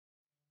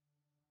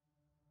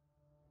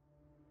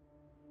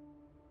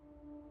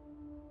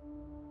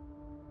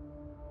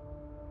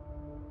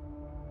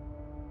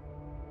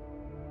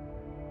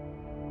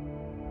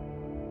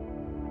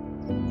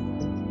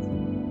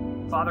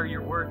Father,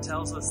 your word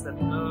tells us that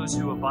those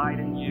who abide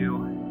in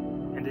you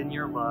and in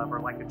your love are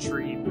like a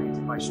tree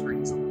planted by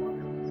streams of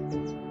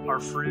water. Our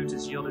fruit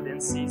is yielded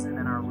in season,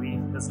 and our leaf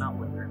does not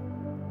wither.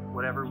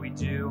 Whatever we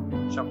do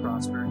shall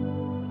prosper.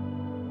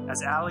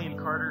 As Allie and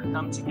Carter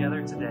come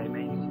together today,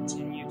 may you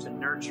continue to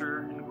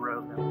nurture and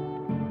grow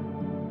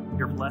them.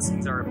 Your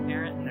blessings are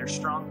apparent in their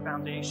strong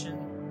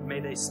foundation. May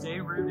they stay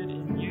rooted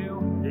in you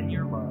and in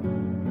your love.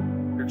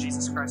 Through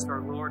Jesus Christ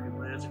our Lord, who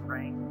lives and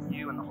reigns with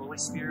you and the Holy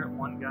Spirit,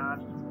 one God,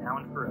 now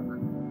and forever.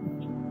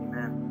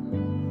 Amen.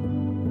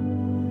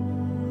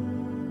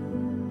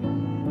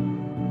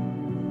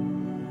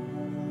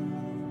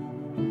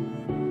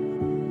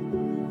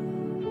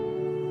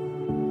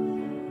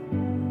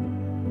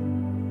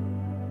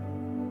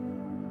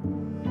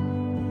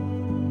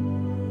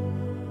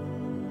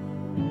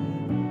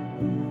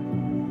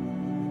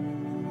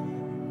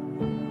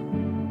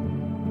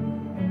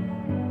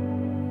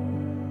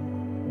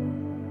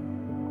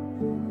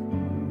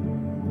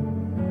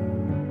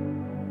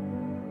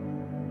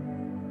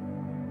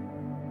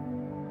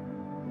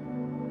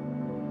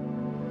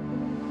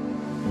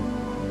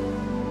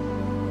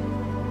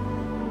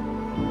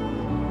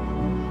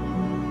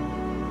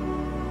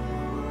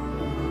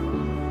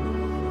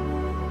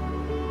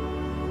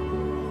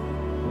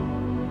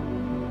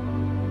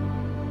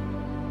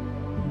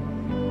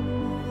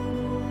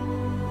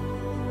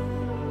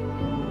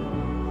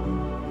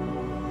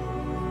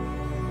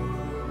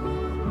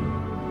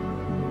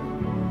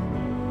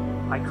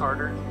 I,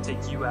 Carter,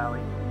 take you, Allie,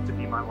 to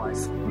be my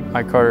wife.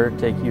 I, Carter,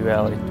 take you,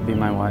 Allie, to be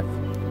my wife.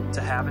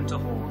 To have and to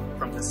hold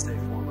from this day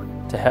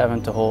forward. To have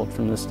and to hold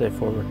from this day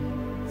forward.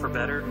 For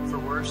better, for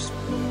worse.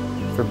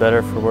 For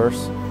better, for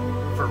worse.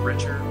 For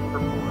richer, for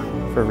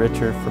poor. For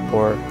richer, for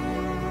poorer.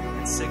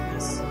 In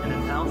sickness and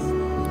in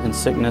health. In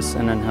sickness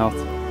and in health.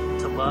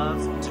 To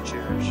love and to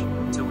cherish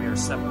until we are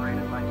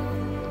separated by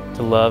death.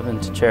 To love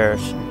and to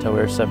cherish until we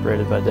are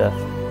separated by death.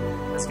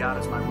 As God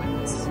is my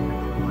witness, I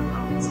give you my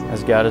promise.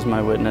 As God is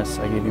my witness,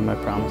 I give you my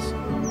promise.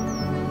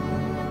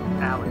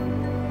 Allie,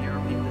 you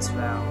repeat this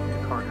vow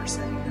to Carter,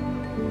 saying,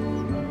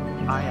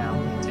 I,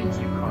 Allie,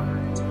 take you,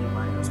 Carter, to be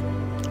my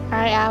husband.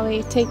 I,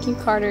 Allie, take you,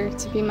 Carter,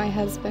 to be my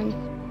husband.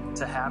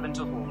 To have and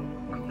to hold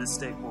from this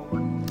day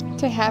forward.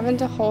 To have and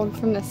to hold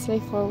from this day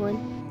forward.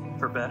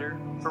 For better,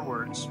 for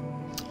worse.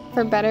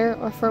 For better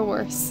or for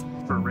worse.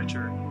 For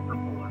richer, for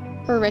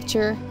poor. For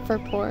richer, for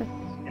poor.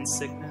 In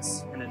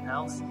sickness and in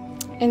health.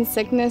 In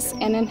sickness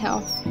and in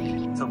health.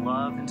 To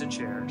love and to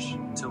cherish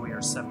until we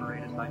are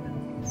separated by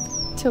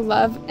death. To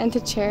love and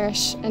to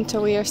cherish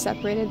until we are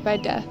separated by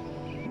death.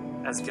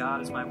 As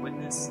God is my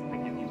witness, I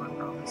give you my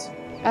promise.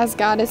 As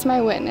God is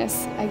my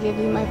witness, I give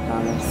you my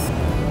promise.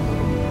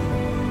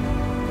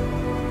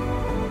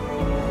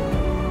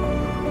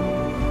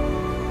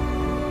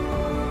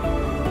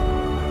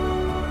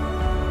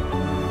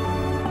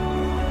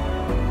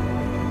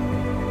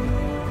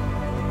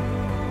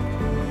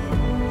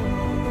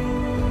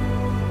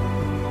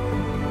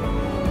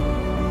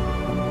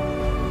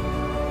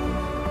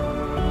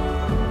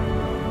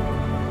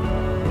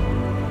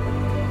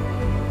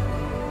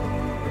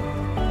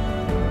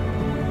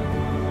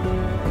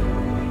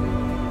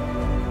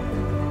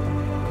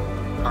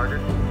 Carter,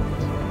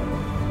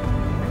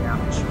 hang out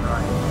and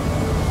right.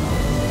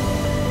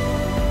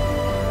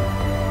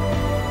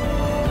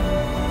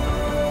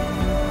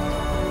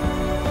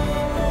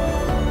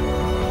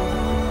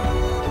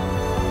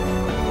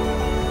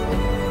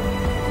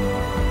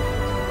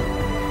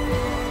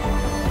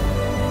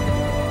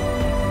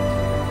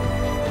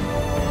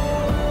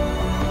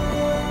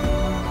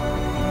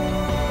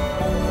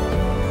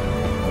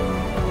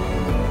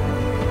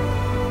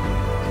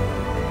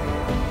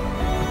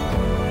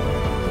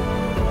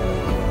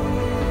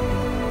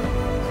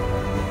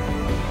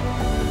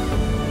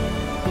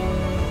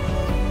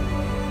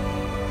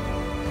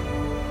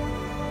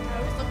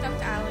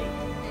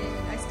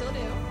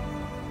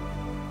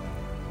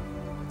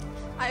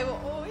 I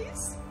will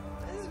always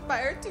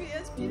aspire to be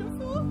as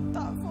beautiful,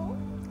 thoughtful,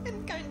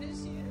 and kind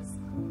as she is.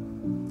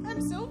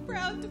 I'm so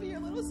proud to be your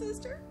little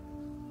sister.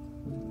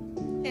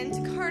 And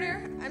to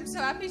Carter, I'm so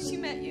happy she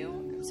met you.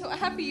 I'm so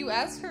happy you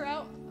asked her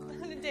out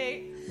on a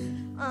date.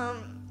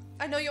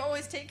 I know you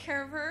always take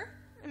care of her.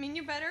 I mean,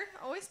 you better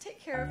always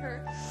take care of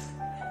her.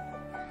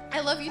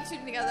 I love you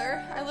two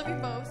together. I love you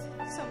both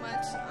so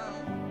much.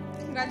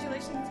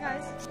 Congratulations,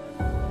 guys.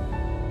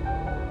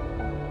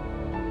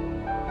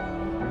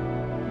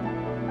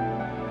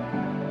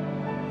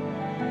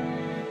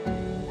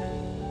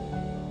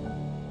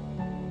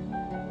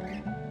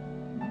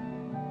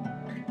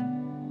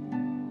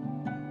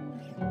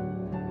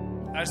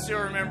 I still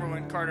remember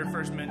when Carter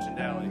first mentioned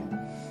Allie.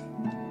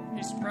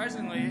 He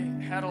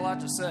surprisingly had a lot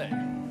to say.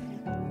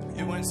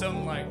 It went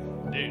something like,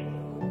 "Dude,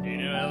 do you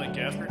know Allie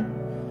Casper?"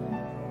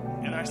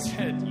 And I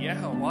said, "Yeah,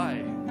 why?"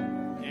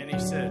 And he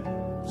said,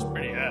 "It's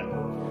pretty hot."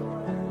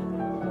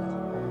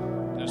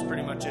 That's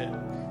pretty much it.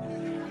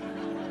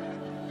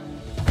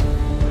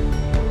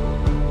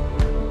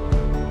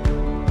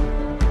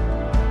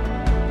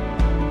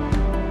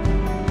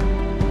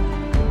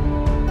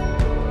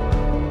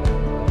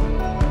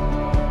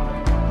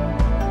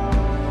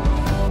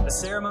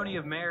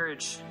 of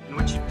marriage in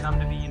which you've come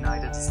to be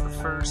united is the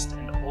first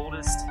and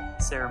oldest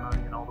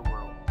ceremony in all the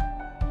world.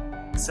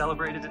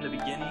 Celebrated in the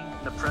beginning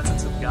in the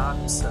presence of God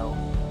Himself,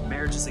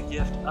 marriage is a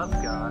gift of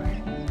God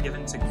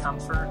given to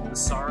comfort the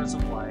sorrows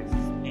of life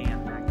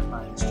and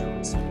magnify His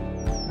joys.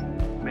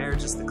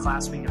 Marriage is the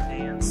clasping of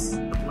hands,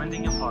 the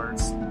blending of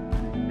hearts,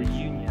 the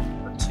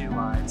union of two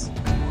lives.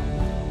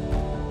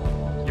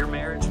 Your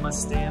marriage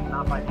must stand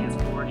not by the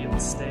authority of the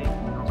state,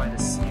 nor by the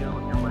seal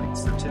of your wedding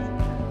certificate,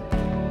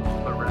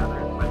 but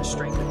rather by the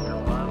strength of your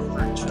love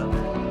for each other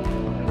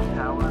and the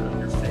power of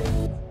your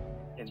faith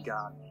in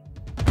God.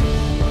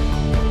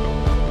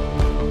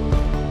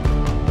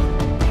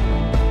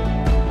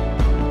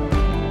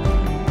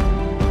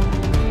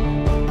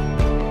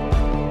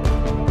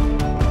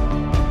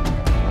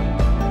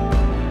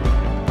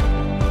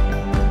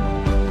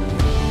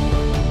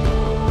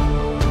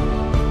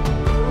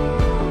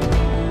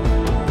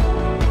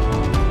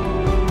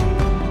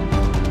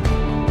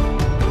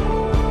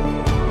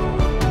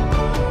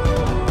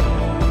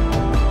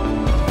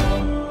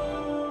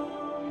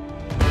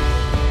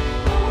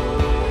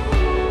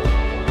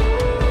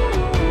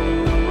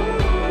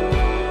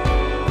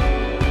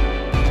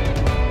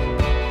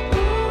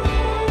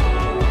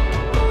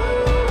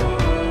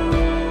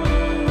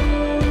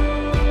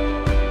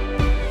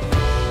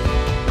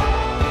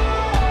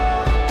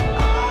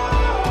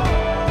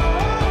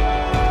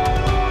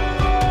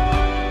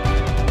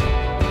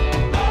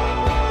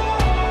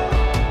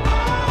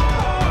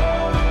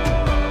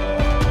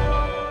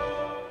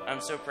 I'm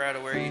so proud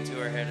of where you two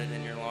are headed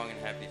in your long and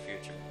happy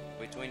future.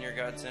 Between your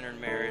God-centered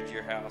marriage,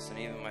 your house, and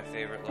even my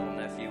favorite little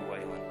nephew,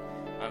 Waylon,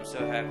 I'm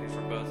so happy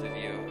for both of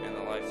you and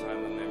the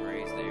lifetime of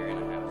memories that you're going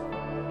to have.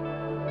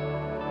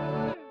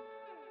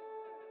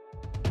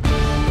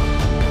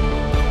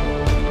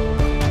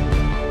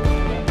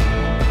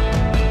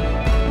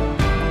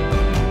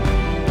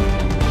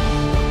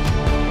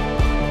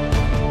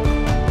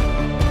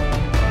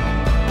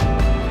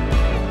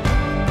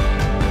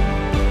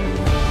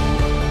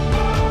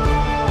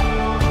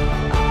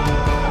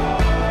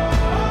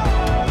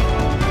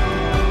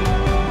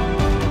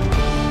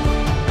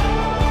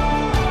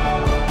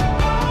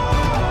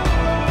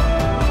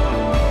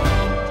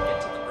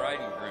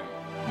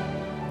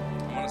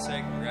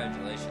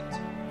 Congratulations.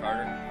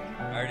 Carter,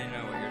 I already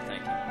know what you're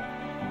thinking.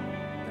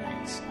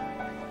 Thanks.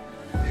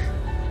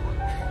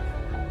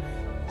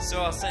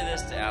 So I'll say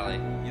this to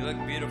Allie. You look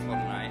beautiful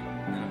tonight,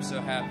 and I'm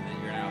so happy that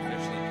you're going to